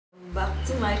Back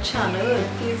to my channel. It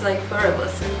feels like forever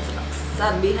since I've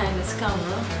sat behind this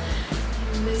camera.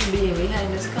 Miss being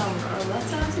behind this camera.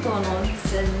 Lots has gone on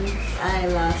since I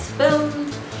last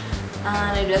filmed,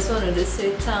 and I just wanted to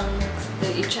say thanks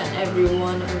to each and every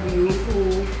one of you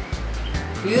who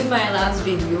viewed my last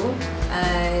video.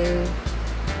 I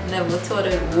never thought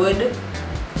it would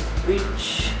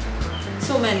reach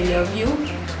so many of you,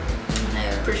 and I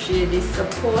appreciate the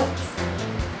support.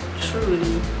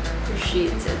 Truly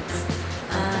appreciate it.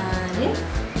 And yeah,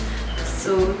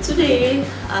 so today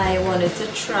I wanted to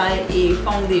try a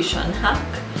foundation hack.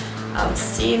 I've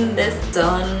seen this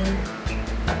done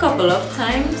a couple of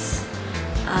times,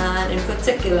 and in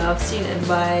particular I've seen it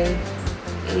by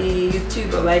a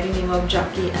YouTuber by the name of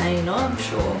Jackie. I know, I'm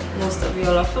sure most of you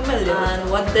all are familiar. And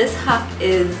what this hack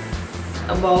is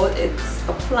about, it's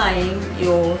applying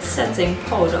your setting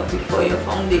powder before your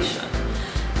foundation.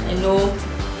 I know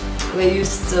we're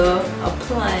used to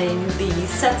applying the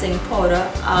setting powder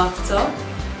after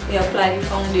we apply the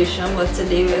foundation, but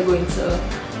today we're going to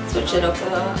switch it up.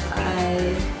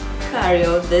 I carry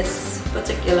out this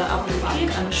particular application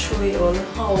and show you all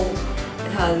how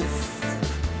it has,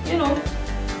 you know,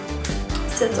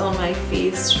 set on my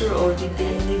face throughout the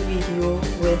day in the video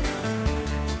with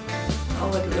how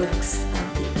it looks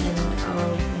at the end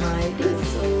of my day.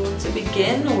 So to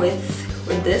begin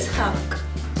with this hack,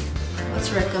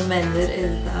 what's recommended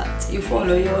is that you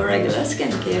follow your regular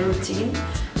skincare routine,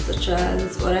 such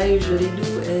as what I usually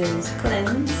do is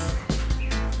cleanse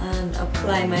and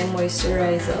apply my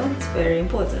moisturizer. It's very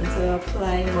important to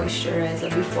apply moisturizer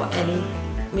before any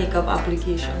makeup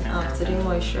application. After the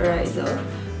moisturizer,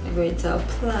 we're going to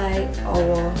apply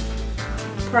our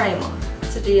primer.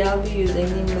 Today I'll be using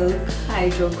the Milk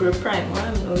Hydro Grip Primer.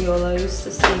 I know you all are used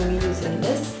to seeing me using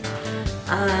this.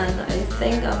 And I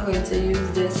think I'm going to use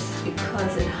this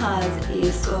because it has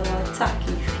a sort of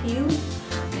tacky feel.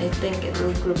 I think it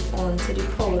will grip onto the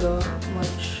powder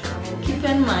much. Keep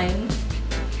in mind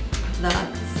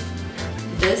that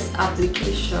this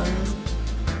application,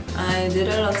 I did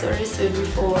a lot of research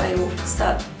before I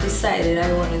decided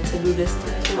I wanted to do this.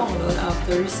 What I found out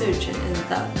after researching is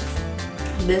that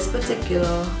this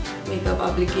particular makeup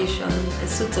application is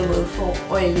suitable for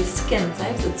oily skin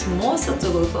types. It's more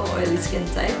suitable for oily skin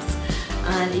types,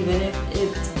 and even if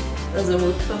it doesn't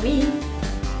work for me,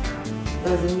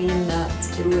 doesn't mean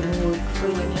that it wouldn't work for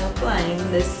you when you're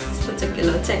applying this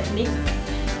particular technique.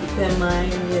 Keep in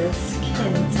mind your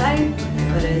skin type,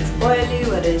 whether it's oily,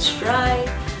 whether it's dry.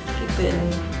 Keep in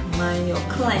mind your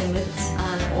climate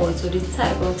and also the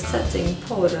type of setting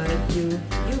powder that you use.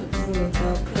 I'm going to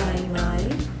apply my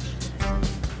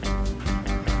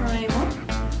primer,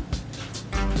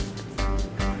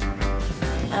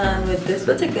 and with this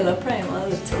particular primer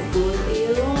it will go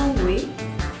a long way.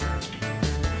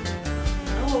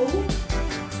 Now I'm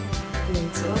going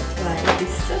to apply the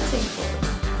setting powder.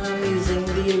 I'm using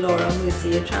the Laura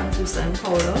Mercier translucent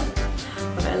powder.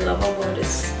 What I love about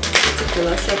this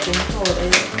particular setting powder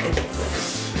is it's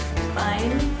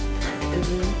fine, it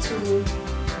isn't too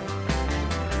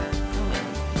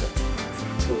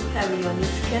heavy on the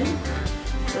skin.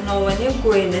 So now when you're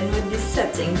going in with the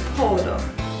setting powder,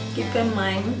 keep in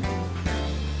mind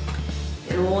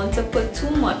you don't want to put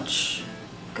too much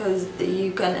because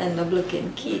you can end up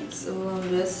looking cake. So I'm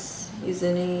just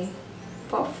using a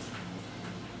puff,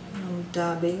 I'm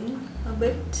dabbing a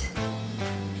bit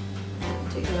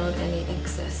and taking out any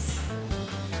excess.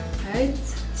 Alright,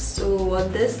 so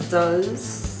what this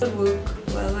does, it work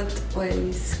well with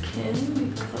oily skin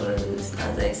because,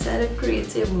 as I said, it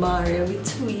creates a barrier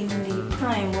between the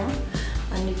primer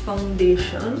and the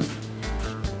foundation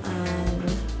and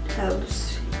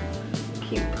helps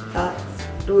keep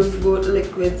those both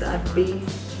liquids at bay.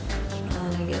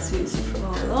 And I guess we'll see from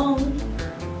how long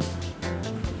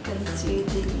you can see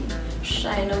the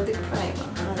shine of the primer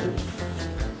has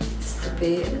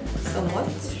dissipated somewhat.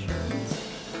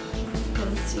 You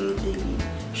can see the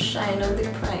shine of the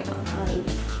primer has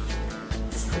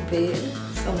dissipated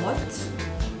somewhat.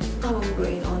 Now I'm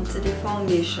going on to the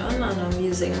foundation, and I'm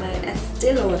using my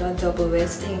Estee Lauder Double Wear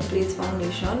Staying Place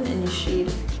Foundation in the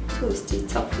shade Toasty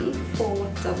Toffee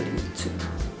 4W2.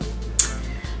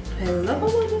 What I love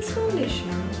about this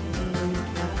foundation is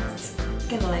that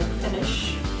skin-like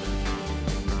finish,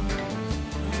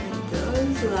 and it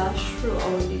does last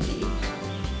throughout the day.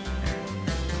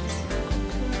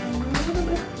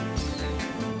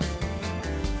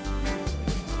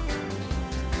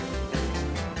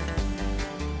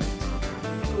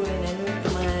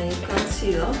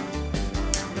 Concealer,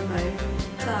 my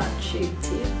Tarte Shape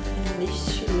Tape in this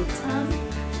shade Tan.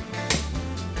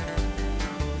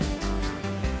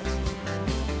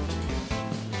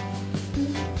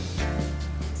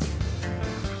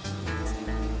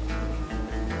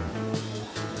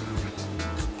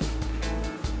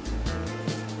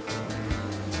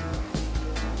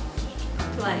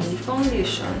 applying the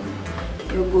foundation,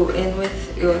 you go in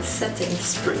with your setting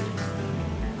spray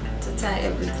to tie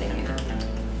everything in.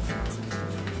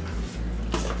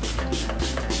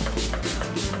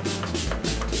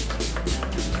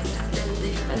 This is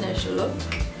the finished look,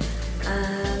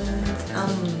 and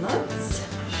I'm not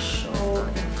sure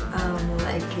if I'm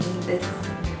liking this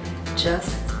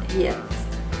just yet.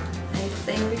 I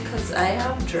think because I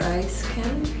have dry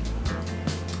skin,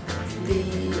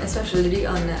 especially the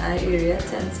under eye area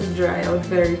tends to dry out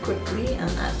very quickly,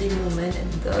 and at the moment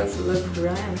it does look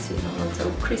dry. I'm seeing a lot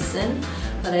of creasing,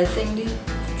 but I think the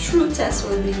true test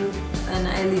will be when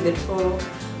I leave it for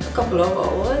a couple of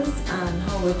hours and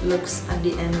how it looks at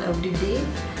the end of the day,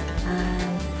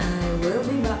 and I will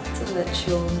be back to let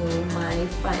you know my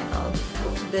final.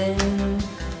 Then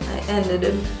I ended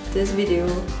this video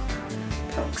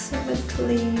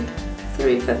approximately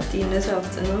 3:15 this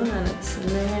afternoon, and it's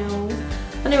now,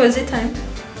 what's the time?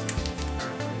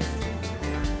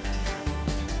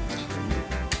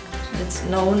 It's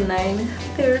now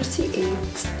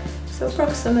 9:38, so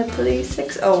approximately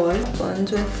 6 hours. What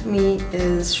happens with me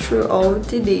is throughout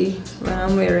the day when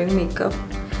I'm wearing makeup,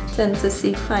 I tend to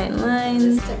see fine lines.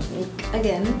 This technique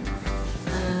again,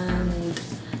 and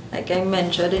like I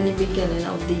mentioned in the beginning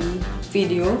of the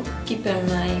video, keep in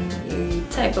mind the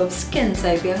type of skin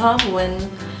type you have when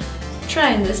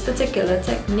trying this particular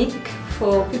technique.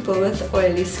 For people with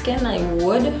oily skin, I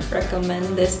would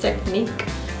recommend this technique,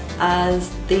 as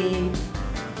the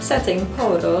setting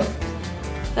powder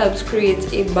helps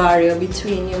create a barrier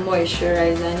between your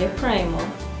moisturizer and your primer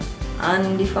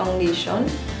and the foundation,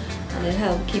 and it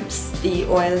helps keeps the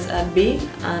oils at bay.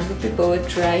 And for people with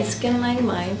dry skin like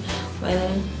mine,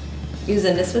 when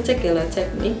using this particular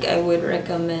technique, I would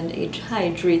recommend a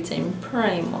hydrating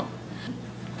primer.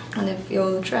 And if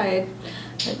you'll try it,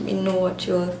 let me know what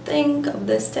you'll think of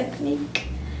this technique.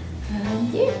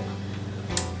 And yeah,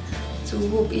 so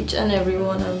hope each and every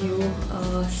one of you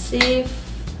are safe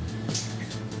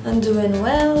and doing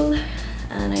well,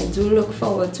 and I do look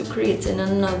forward to creating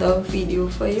another video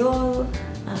for you all.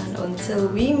 And until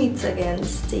we meet again,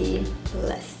 stay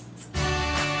blessed.